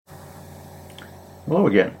Hello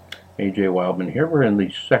again, AJ Wildman here. We're in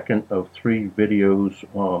the second of three videos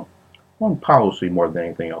on policy more than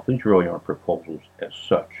anything else. These really aren't proposals as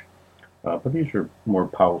such, but these are more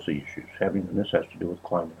policy issues, and this has to do with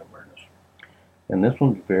climate awareness. And this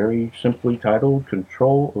one's very simply titled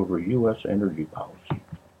Control Over U.S. Energy Policy.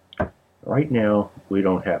 Right now, we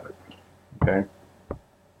don't have it, okay?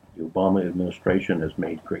 The Obama administration has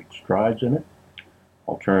made great strides in it.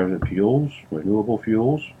 Alternative fuels, renewable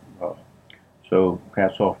fuels, so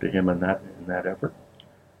hats off to him in that effort.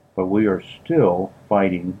 But we are still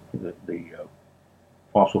fighting the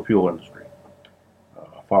fossil fuel industry,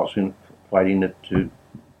 fighting it to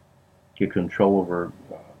get control over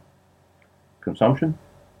consumption,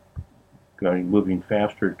 moving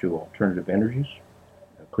faster to alternative energies,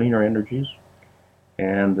 cleaner energies.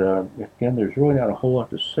 And again, there's really not a whole lot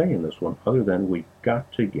to say in this one other than we've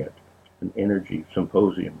got to get an energy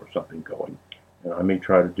symposium or something going. And I may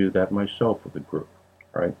try to do that myself with a group,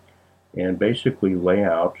 right? And basically lay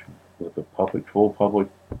out with a full public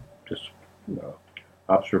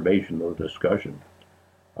observation or discussion,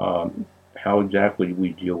 how exactly we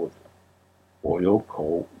deal with oil,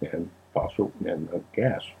 coal, and fossil and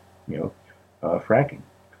gas. Fracking.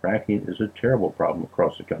 Fracking is a terrible problem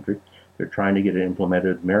across the country. They're trying to get it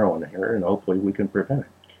implemented in Maryland here, and hopefully we can prevent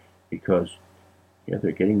it, because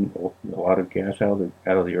they're getting a lot of gas out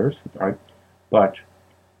of the earth, right? But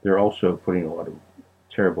they're also putting a lot of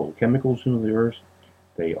terrible chemicals into the earth.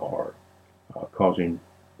 They are causing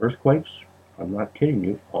earthquakes. I'm not kidding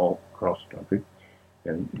you, all across the country.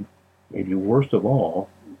 And maybe worst of all,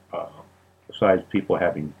 besides people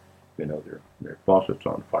having, their faucets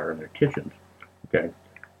on fire in their kitchens, okay,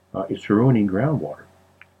 it's ruining groundwater.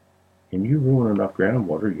 And you ruin enough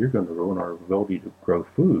groundwater, you're going to ruin our ability to grow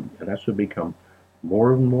food, and that's going to become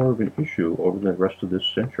more and more of an issue over the rest of this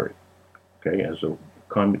century. Okay, as the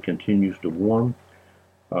climate continues to warm,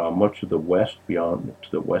 much of the west, to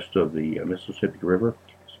the west of the Mississippi River,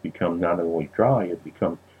 has become not only dry, it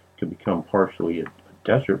can become partially a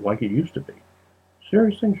desert like it used to be.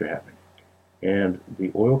 Serious things are happening, and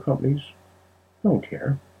the oil companies don't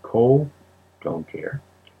care. Coal don't care,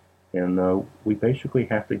 and we basically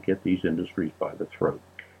have to get these industries by the throat,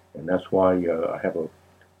 and that's why I have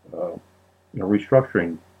a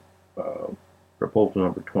restructuring. Proposal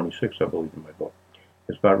number 26, I believe, in my book,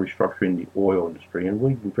 is about restructuring the oil industry, and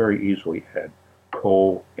we can very easily add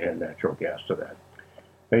coal and natural gas to that.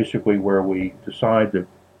 Basically, where we decide that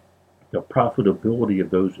the profitability of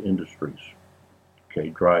those industries, okay,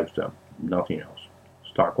 drives them, nothing else.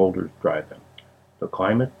 Stockholders drive them. The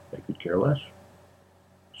climate, they could care less.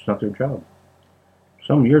 It's not their job.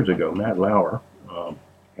 Some years ago, Matt Lauer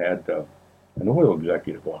had an oil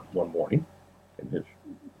executive on one morning in his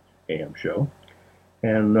AM show.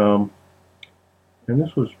 And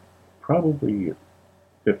this was probably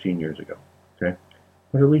 15 years ago, okay?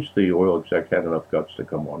 But at least the oil exec had enough guts to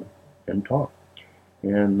come on and talk.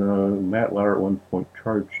 And Matt Lauer at one point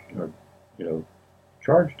charged him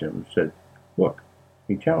and said, look,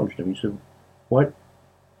 he challenged him. He said, what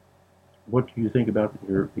do you think about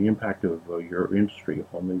the impact of your industry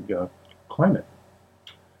on the climate?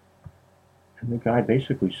 And the guy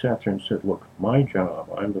basically sat there and said, look, my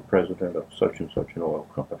job, I'm the president of such and such an oil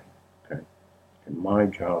company, okay? And my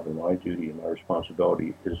job and my duty and my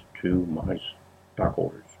responsibility is to my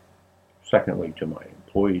stockholders. Secondly, to my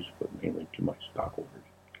employees, but mainly to my stockholders.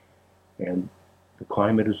 And the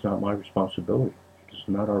climate is not my responsibility. It is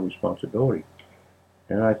not our responsibility.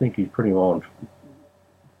 And I think he's pretty well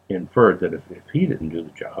inferred that if he didn't do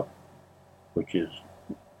the job, which is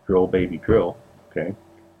drill, baby, drill, okay,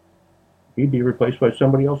 he'd be replaced by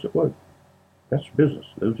somebody else that would. That's business.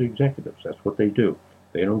 Those are executives. That's what they do.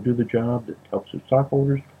 They don't do the job that helps the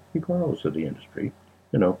stockholders, regardless of the industry.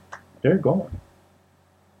 They're gone.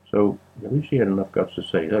 So at least he had enough guts to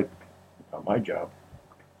say, like, not my job.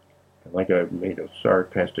 And like I made a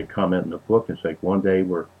sarcastic comment in the book, it's like one day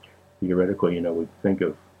we're theoretically, we think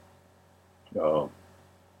of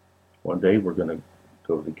one day we're going to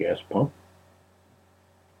go to the gas pump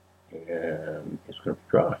and it's going to be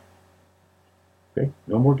dry. Okay,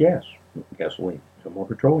 no more gas, no gasoline, no more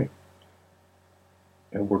petroleum.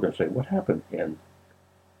 And we're going to say, what happened? And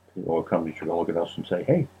the oil companies are going to look at us and say,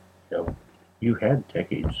 hey, you had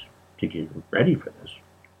decades to get ready for this,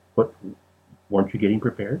 but weren't you getting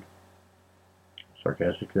prepared?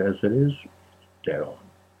 Sarcastic as it is, dead on.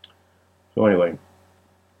 So anyway,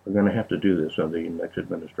 we're going to have to do this under the next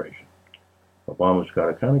administration. Obama's got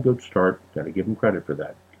a kind of good start. Got to give him credit for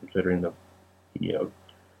that, considering the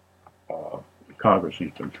Congress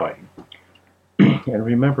he's been fighting. And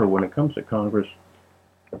remember, when it comes to Congress,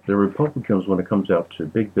 the Republicans, when it comes out to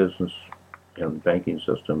big business, in the banking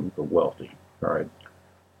system, the wealthy, all right,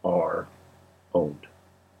 are owned.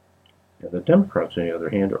 And the Democrats, on the other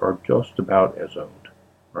hand, are just about as owned,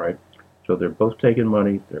 all right? So they're both taking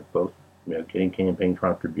money, they're both getting campaign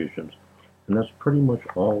contributions, and that's pretty much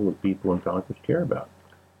all the people in Congress care about,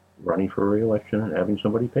 running for re-election and having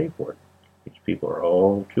somebody pay for it. These people are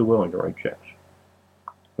all too willing to write checks.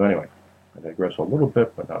 So anyway, I digress a little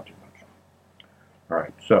bit, but not too much. All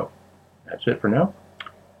right, so that's it for now.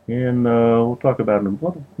 And we'll talk about a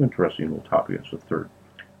little interesting little topic. It's the third.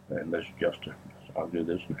 And this just, I'll do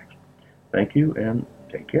this next. Thank you and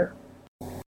take care.